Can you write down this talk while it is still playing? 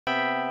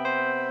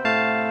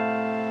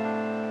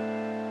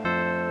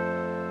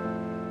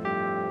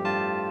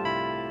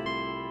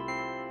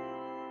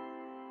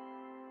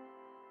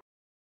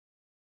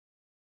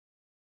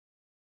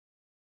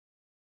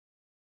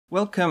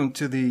Welcome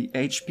to the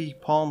HP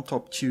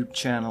Palmtop Tube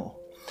channel.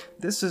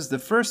 This is the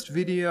first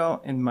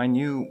video in my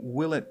new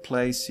Will It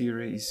Play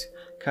series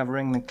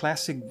covering the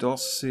classic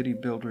DOS city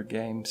builder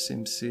game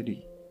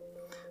SimCity.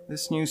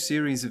 This new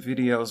series of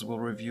videos will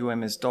review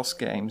MS-DOS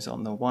games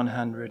on the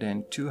 100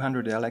 and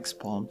 200LX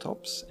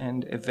Palmtops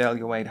and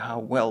evaluate how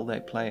well they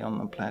play on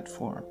the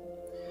platform.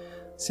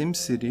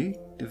 SimCity,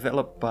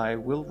 developed by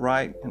Will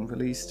Wright and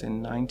released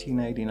in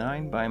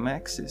 1989 by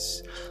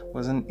Maxis,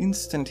 was an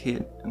instant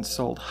hit and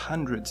sold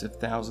hundreds of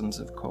thousands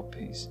of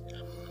copies.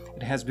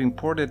 It has been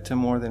ported to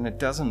more than a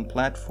dozen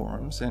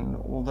platforms, and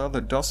although the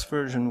DOS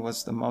version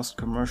was the most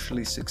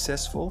commercially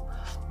successful,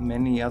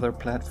 many other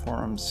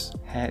platforms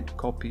had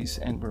copies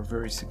and were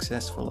very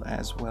successful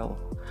as well.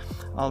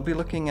 I'll be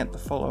looking at the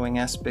following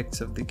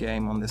aspects of the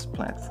game on this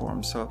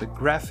platform, so the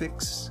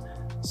graphics,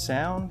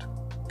 sound,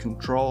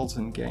 controls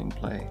and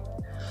gameplay.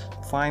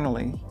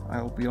 Finally,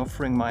 I will be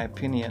offering my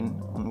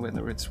opinion on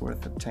whether it's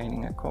worth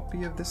obtaining a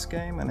copy of this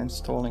game and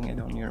installing it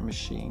on your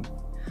machine.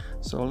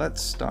 So let's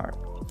start.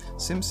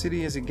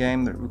 SimCity is a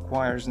game that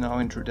requires no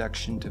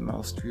introduction to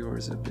most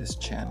viewers of this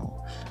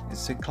channel.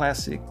 It's a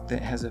classic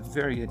that has a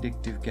very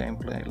addictive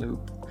gameplay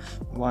loop.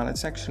 While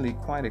it's actually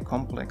quite a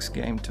complex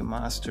game to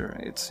master,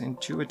 its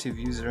intuitive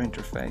user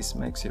interface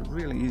makes it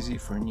really easy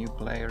for new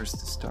players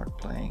to start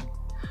playing.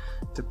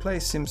 To play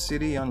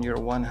SimCity on your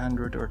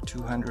 100 or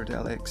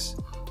 200LX,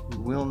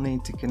 you will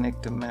need to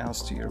connect a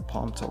mouse to your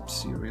Palmtop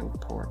serial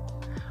port.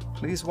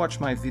 Please watch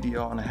my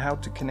video on how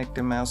to connect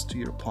a mouse to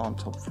your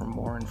Palmtop for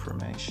more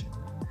information.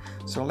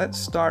 So let's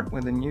start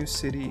with a new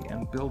city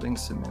and building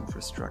some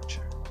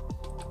infrastructure.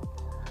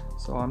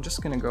 So I'm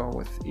just going to go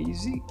with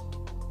easy.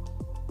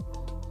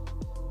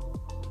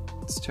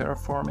 It's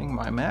terraforming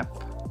my map.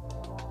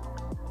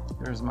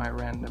 There's my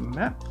random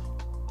map.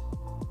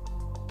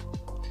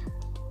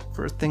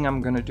 First thing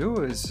I'm going to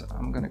do is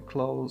I'm going to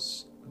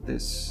close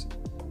this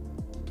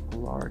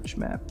large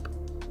map.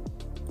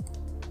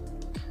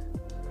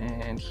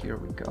 And here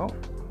we go.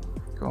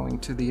 Going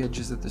to the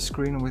edges of the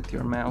screen with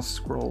your mouse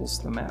scrolls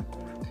the map.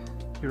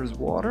 Here's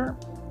water,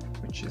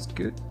 which is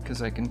good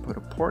because I can put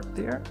a port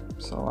there.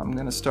 So I'm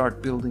going to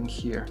start building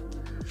here.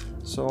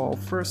 So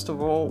first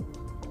of all,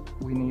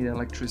 we need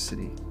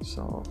electricity.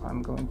 So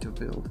I'm going to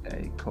build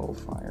a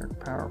coal-fired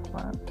power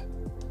plant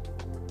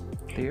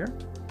there.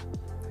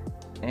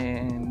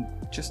 And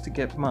just to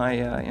get my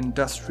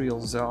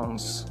industrial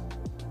zones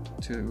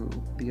to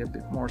be a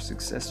bit more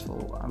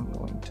successful, I'm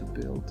going to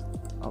build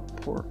a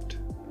port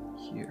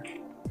here.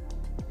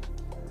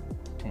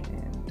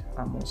 And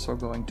I'm also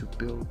going to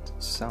build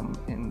some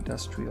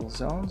industrial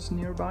zones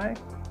nearby,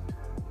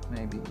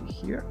 maybe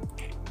here.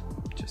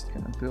 Just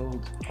gonna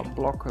build a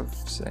block of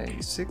say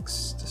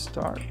 6 to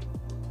start,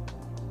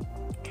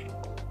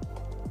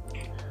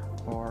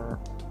 or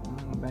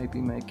maybe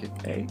make it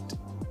 8.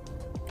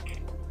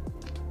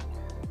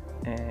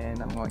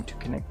 And I'm going to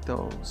connect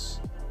those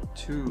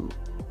to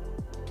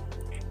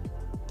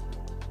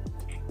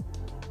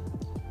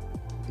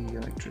the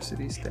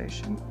electricity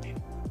station.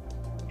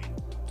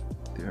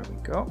 There we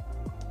go.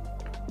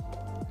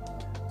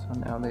 So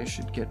now they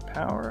should get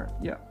power.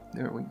 Yeah,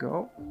 there we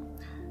go.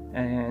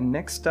 And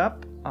next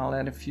up, I'll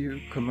add a few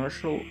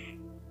commercial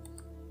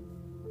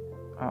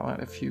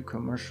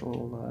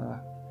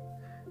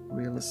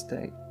real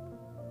estate.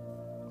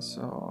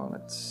 So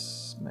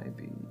let's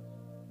maybe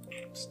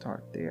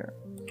start there.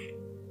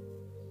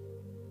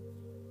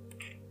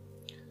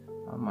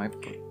 I might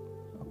put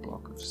a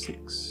block of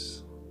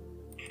 6.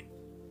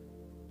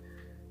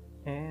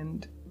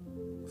 And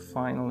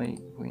finally,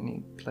 we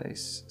need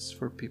places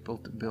for people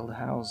to build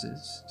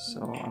houses.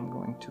 So I'm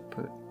going to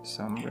put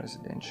some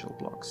residential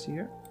blocks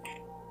here.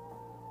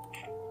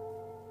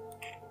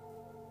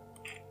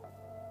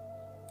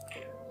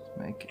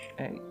 Make it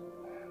 8.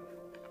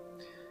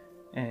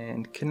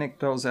 And connect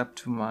those up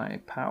to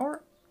my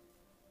power.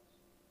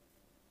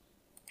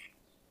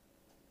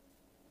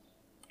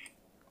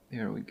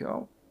 There we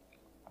go.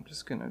 I'm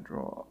just going to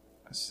draw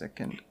a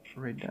second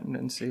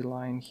redundancy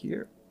line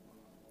here.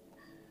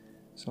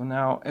 So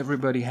now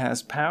everybody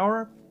has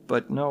power,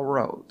 but no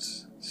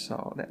roads.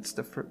 So that's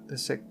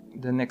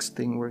the next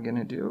thing we're going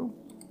to do.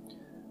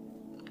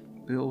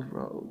 Build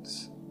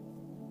roads.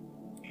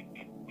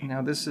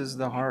 Now this is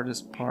the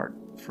hardest part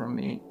for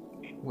me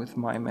with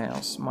my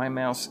mouse. My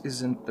mouse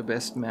isn't the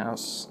best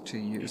mouse to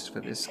use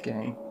for this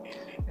game.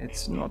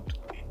 It's not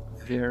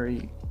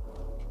very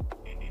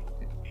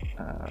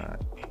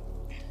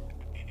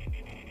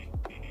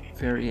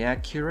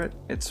accurate.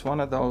 It's one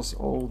of those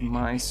old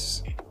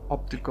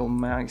optical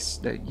mice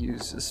that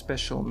use a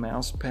special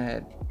mouse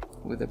pad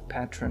with a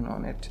pattern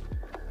on it.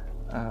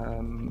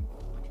 I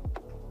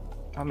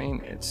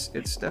mean,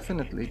 it's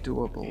definitely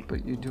doable,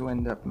 but you do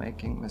end up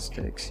making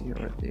mistakes here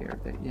or there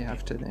that you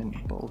have to then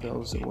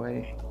bulldoze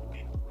away.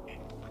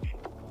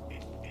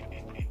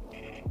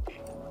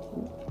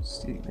 Ooh,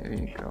 see, there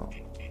you go.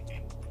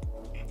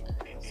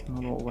 It's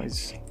not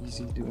always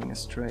easy doing a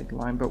straight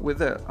line, but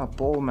with a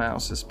ball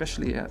mouse,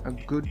 especially a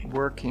good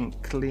working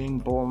clean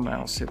ball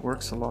mouse, it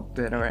works a lot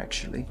better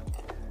actually.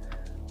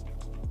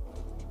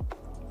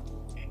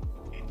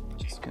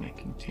 just gonna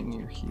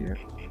continue here.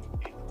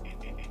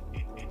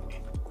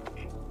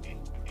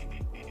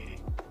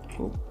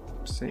 Oh,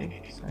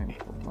 see, same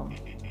problem.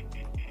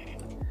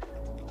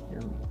 Here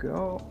we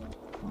go.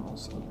 I'm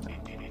also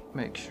gonna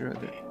make sure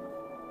that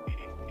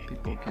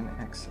people can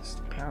access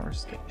the power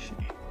station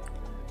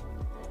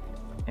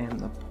and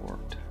the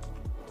port.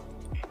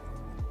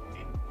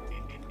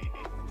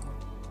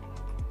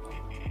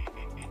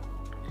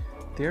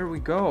 There we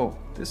go.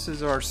 This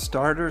is our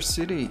starter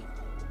city.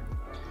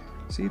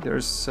 See,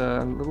 there's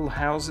little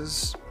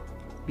houses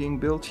being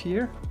built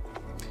here.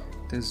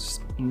 There's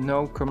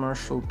no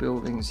commercial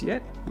buildings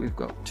yet. We've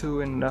got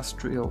 2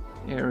 industrial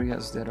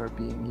areas that are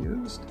being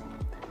used.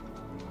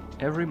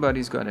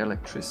 Everybody's got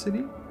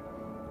electricity.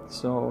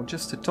 So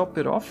just to top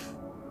it off,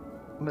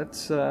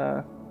 let's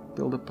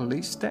build a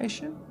police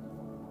station.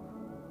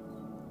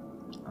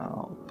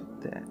 I'll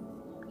put that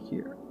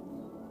here.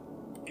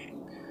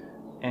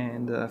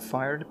 And a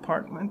fire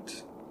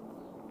department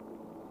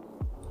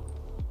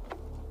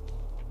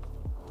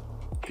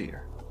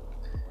here.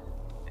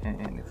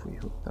 And if we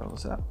hook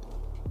those up,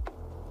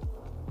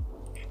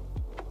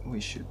 we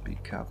should be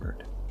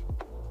covered.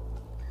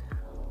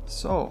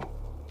 So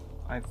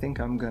I think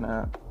I'm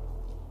gonna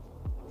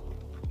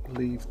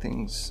leave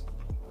things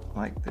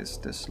like this.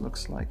 This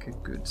looks like a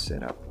good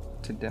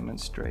setup to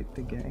demonstrate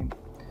the game.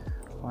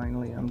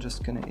 Finally, I'm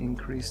just gonna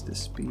increase the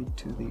speed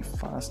to the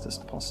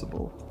fastest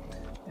possible,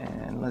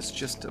 and let's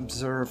just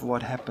observe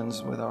what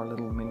happens with our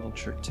little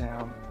miniature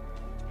town.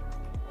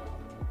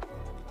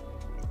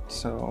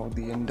 So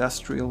the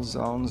industrial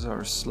zones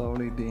are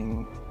slowly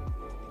being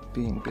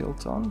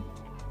built on.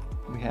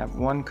 We have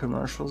 1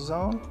 commercial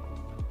zone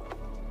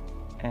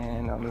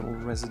and our little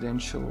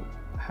residential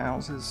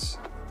houses.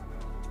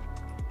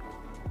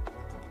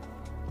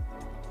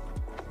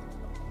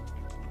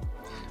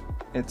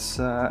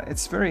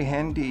 It's very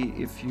handy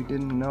if you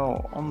didn't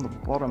know. On the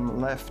bottom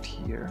left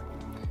here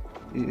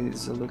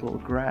is a little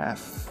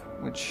graph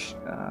which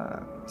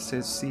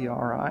says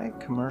CRI,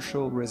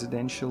 Commercial,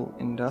 Residential,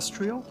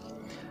 Industrial.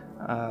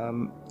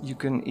 You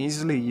can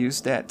easily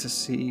use that to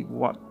see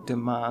what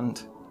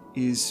demand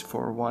is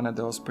for one of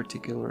those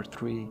particular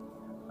 3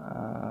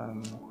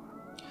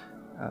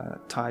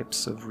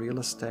 types of real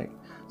estate.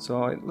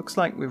 So it looks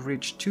like we've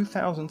reached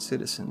 2,000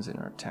 citizens in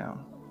our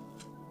town.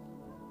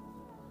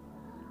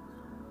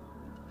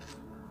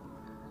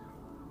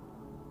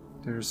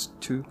 There's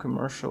 2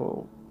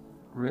 commercial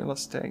real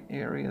estate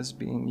areas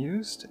being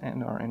used,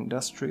 and our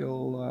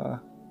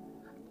industrial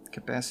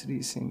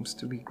capacity seems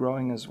to be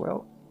growing as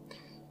well.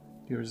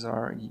 Here's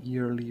our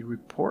yearly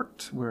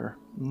report. We're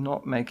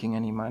not making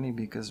any money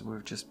because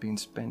we've just been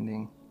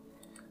spending.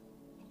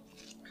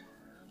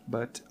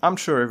 But I'm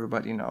sure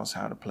everybody knows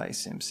how to play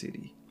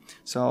SimCity.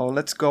 So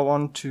let's go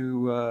on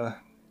to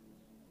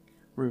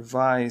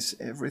revise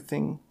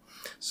everything.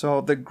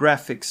 So the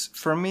graphics,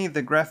 for me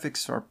the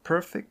graphics are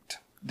perfect.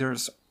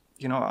 There's,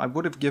 you know, I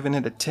would have given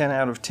it a 10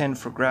 out of 10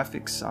 for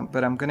graphics,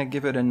 but I'm gonna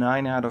give it a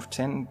 9 out of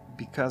 10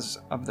 because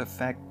of the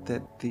fact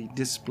that the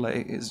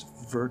display is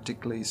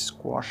vertically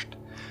squashed.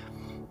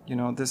 You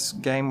know, this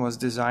game was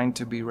designed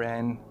to be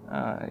ran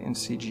in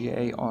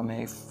CGA on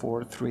a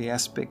 4:3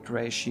 aspect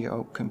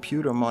ratio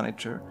computer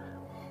monitor,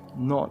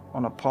 not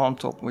on a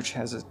Palmtop which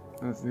has a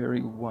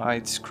very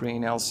wide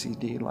screen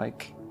LCD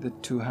like the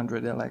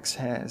 200LX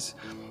has.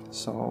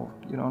 So,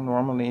 you know,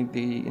 normally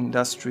the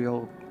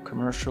industrial,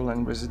 commercial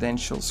and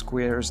residential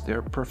squares,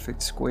 they're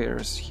perfect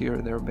squares.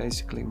 Here they're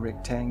basically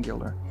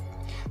rectangular.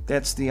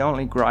 That's the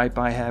only gripe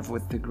I have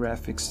with the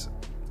graphics.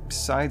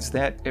 Besides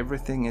that,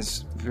 everything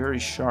is very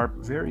sharp,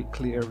 very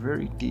clear,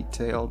 very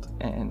detailed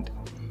and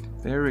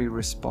very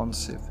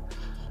responsive.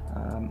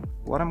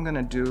 What I'm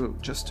gonna do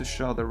just to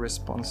show the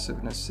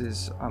responsiveness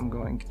is I'm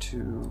going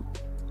to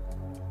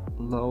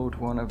load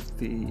one of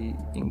the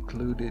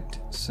included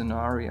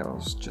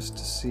scenarios just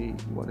to see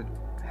what it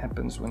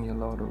happens when you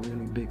load a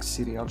really big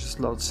city. I'll just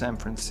load San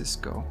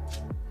Francisco.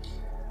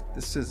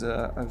 This is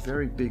a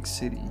very big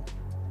city.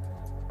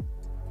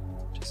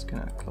 Just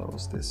gonna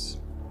close this.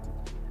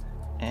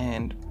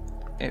 And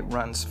it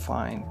runs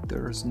fine.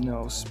 There's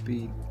no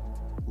speed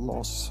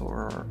loss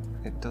or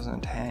it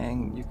doesn't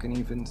hang. You can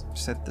even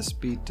set the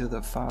speed to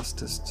the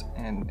fastest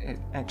and it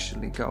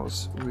actually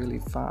goes really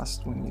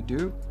fast when you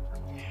do.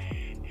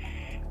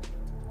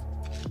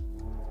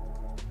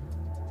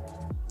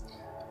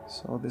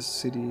 So this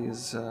city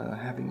is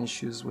having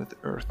issues with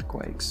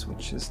earthquakes,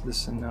 which is the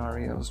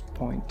scenario's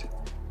point.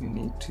 You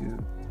need to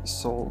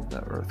solve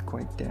the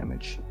earthquake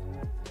damage.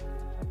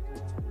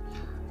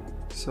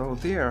 So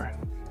there,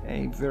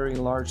 a very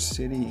large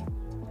city.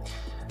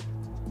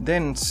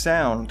 Then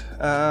sound.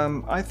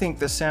 I think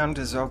the sound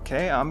is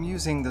okay. I'm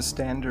using the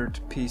standard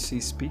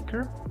PC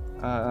speaker.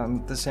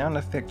 The sound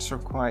effects are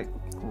quite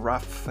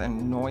rough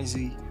and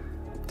noisy,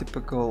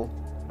 typical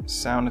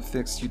sound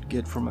effects you'd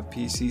get from a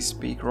PC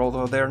speaker,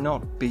 although they're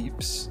not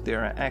beeps,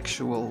 they're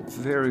actual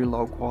very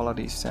low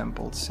quality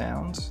sampled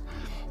sounds,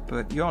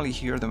 but you only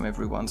hear them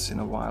every once in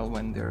a while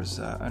when there's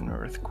an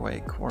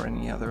earthquake or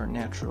any other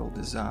natural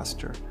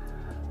disaster,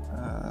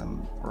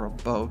 or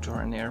a boat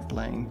or an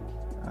airplane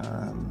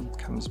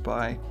comes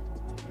by.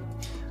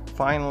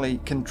 Finally,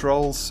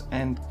 controls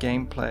and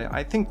gameplay.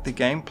 I think the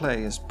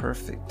gameplay is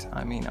perfect.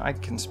 I mean, I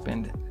can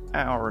spend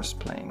hours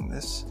playing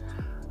this.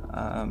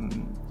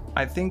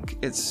 I think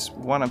it's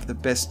one of the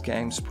best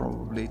games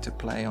probably to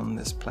play on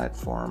this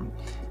platform.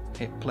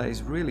 It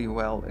plays really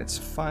well, it's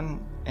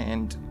fun,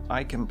 and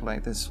I can play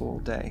this all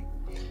day.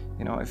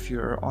 You know, if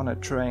you're on a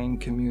train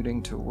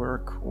commuting to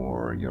work,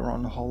 or you're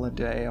on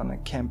holiday on a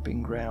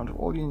camping ground,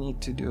 all you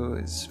need to do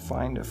is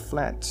find a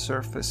flat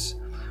surface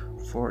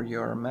for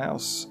your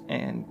mouse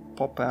and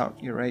pop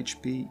out your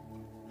HP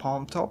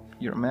Palmtop,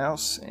 your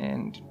mouse,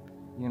 and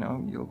you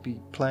know, you'll be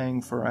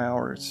playing for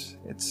hours.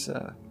 It's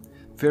a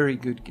very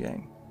good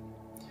game.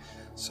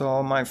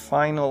 So my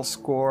final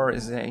score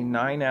is a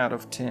 9 out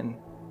of 10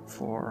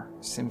 for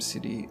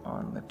SimCity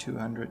on the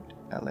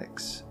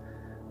 200LX.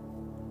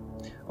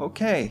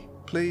 Okay,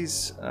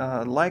 please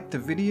like the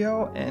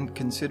video and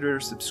consider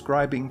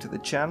subscribing to the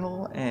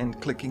channel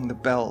and clicking the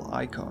bell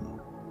icon.